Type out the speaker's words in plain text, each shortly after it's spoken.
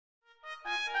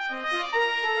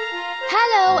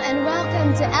Hello and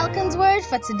welcome to Elkan's Word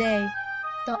for today,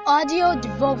 the audio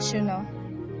devotional.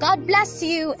 God bless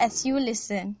you as you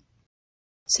listen.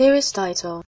 Series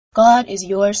title: God is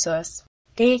your source.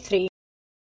 Day 3.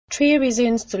 3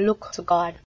 reasons to look to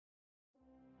God.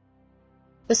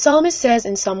 The psalmist says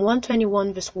in Psalm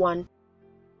 121 verse 1,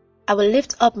 I will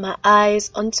lift up my eyes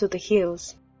unto the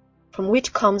hills, from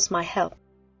which comes my help.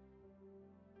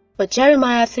 But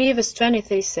Jeremiah 3 verse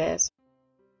 23 says,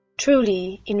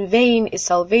 Truly in vain is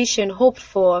salvation hoped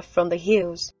for from the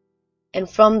hills, and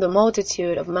from the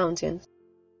multitude of mountains.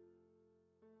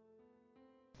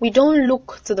 We don't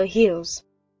look to the hills,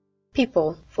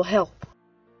 people, for help.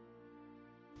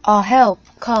 Our help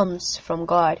comes from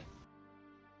God.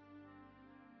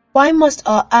 Why must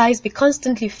our eyes be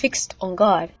constantly fixed on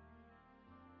God?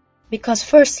 Because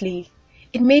firstly,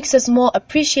 it makes us more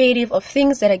appreciative of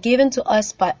things that are given to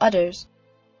us by others.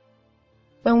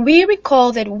 When we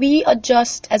recall that we are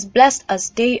just as blessed as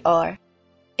they are,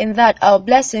 and that our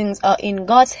blessings are in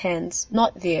God's hands,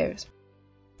 not theirs,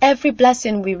 every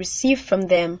blessing we receive from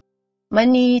them,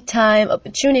 money, time,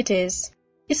 opportunities,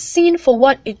 is seen for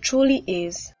what it truly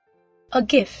is, a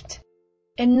gift,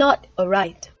 and not a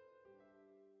right.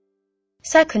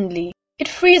 Secondly, it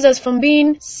frees us from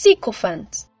being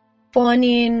sycophants,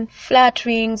 fawning,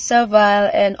 flattering, servile,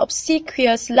 and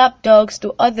obsequious lapdogs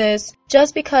to others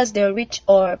just because they're rich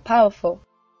or powerful.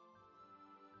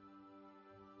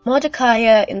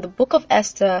 Mordecai in the book of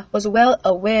Esther was well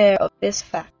aware of this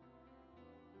fact.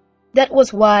 That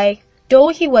was why, though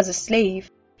he was a slave,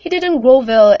 he didn't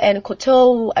grovel and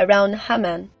kowtow around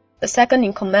Haman, the second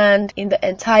in command in the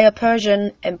entire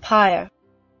Persian Empire.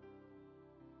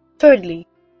 Thirdly,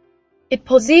 it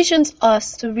positions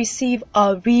us to receive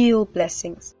our real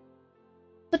blessings.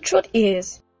 The truth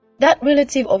is, that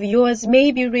relative of yours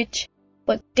may be rich,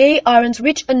 but they aren't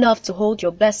rich enough to hold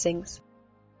your blessings.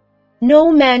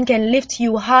 No man can lift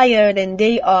you higher than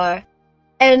they are,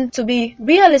 and to be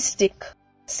realistic,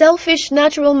 selfish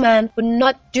natural man would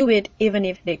not do it even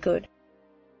if they could.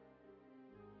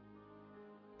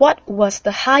 What was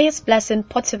the highest blessing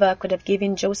Potiphar could have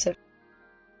given Joseph?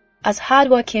 As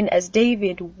hardworking as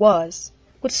David was,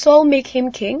 would Saul make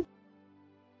him king?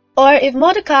 Or if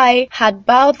Mordecai had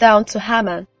bowed down to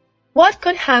Haman, what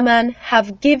could Haman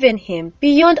have given him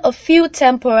beyond a few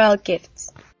temporal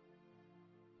gifts?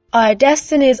 Our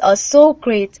destinies are so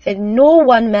great that no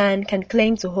one man can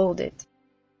claim to hold it.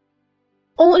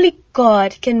 Only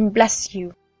God can bless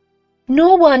you.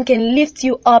 No one can lift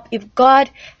you up if God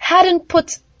hadn't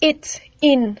put it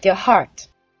in their heart.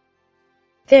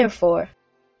 Therefore,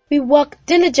 we work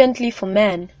diligently for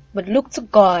men, but look to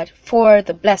God for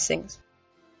the blessings.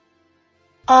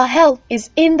 Our help is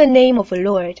in the name of the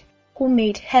Lord, who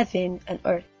made heaven and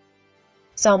earth.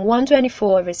 Psalm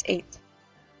 124 verse 8.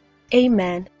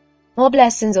 Amen. More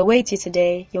blessings await you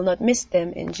today. You'll not miss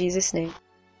them in Jesus' name.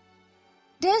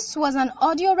 This was an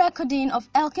audio recording of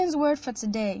Elkan's Word for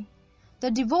today, the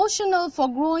devotional for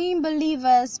growing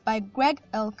believers by Greg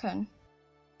Elkan.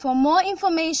 For more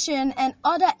information and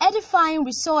other edifying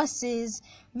resources,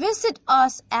 visit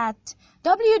us at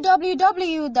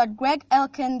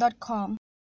www.gregelkan.com.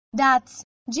 That's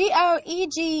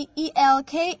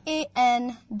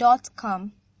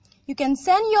GREGELKAN.com. You can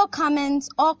send your comments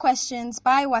or questions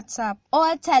by WhatsApp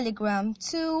or Telegram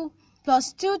to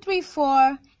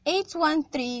 +234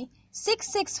 813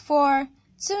 664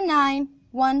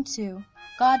 2912.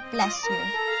 God bless you.